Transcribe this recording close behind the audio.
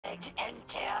penetrate and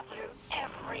tear through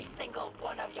every single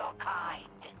one of your kind.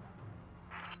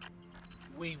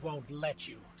 We won't let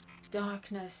you.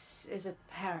 Darkness is a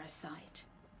parasite.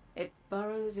 It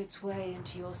burrows its way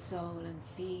into your soul and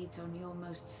feeds on your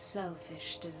most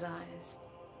selfish desires.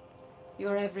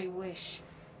 Your every wish,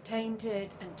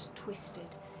 tainted and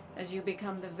twisted, as you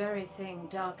become the very thing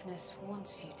darkness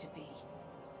wants you to be.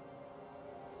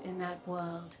 In that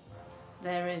world,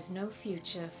 there is no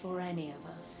future for any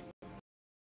of us.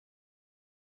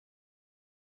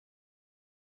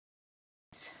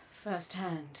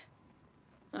 Firsthand,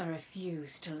 I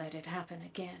refuse to let it happen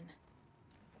again.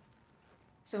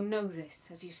 So know this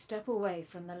as you step away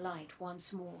from the light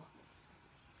once more.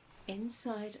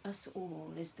 Inside us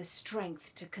all is the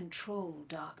strength to control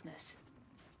darkness.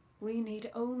 We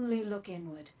need only look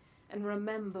inward and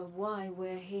remember why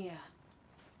we're here.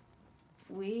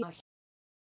 We are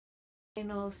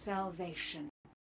final salvation.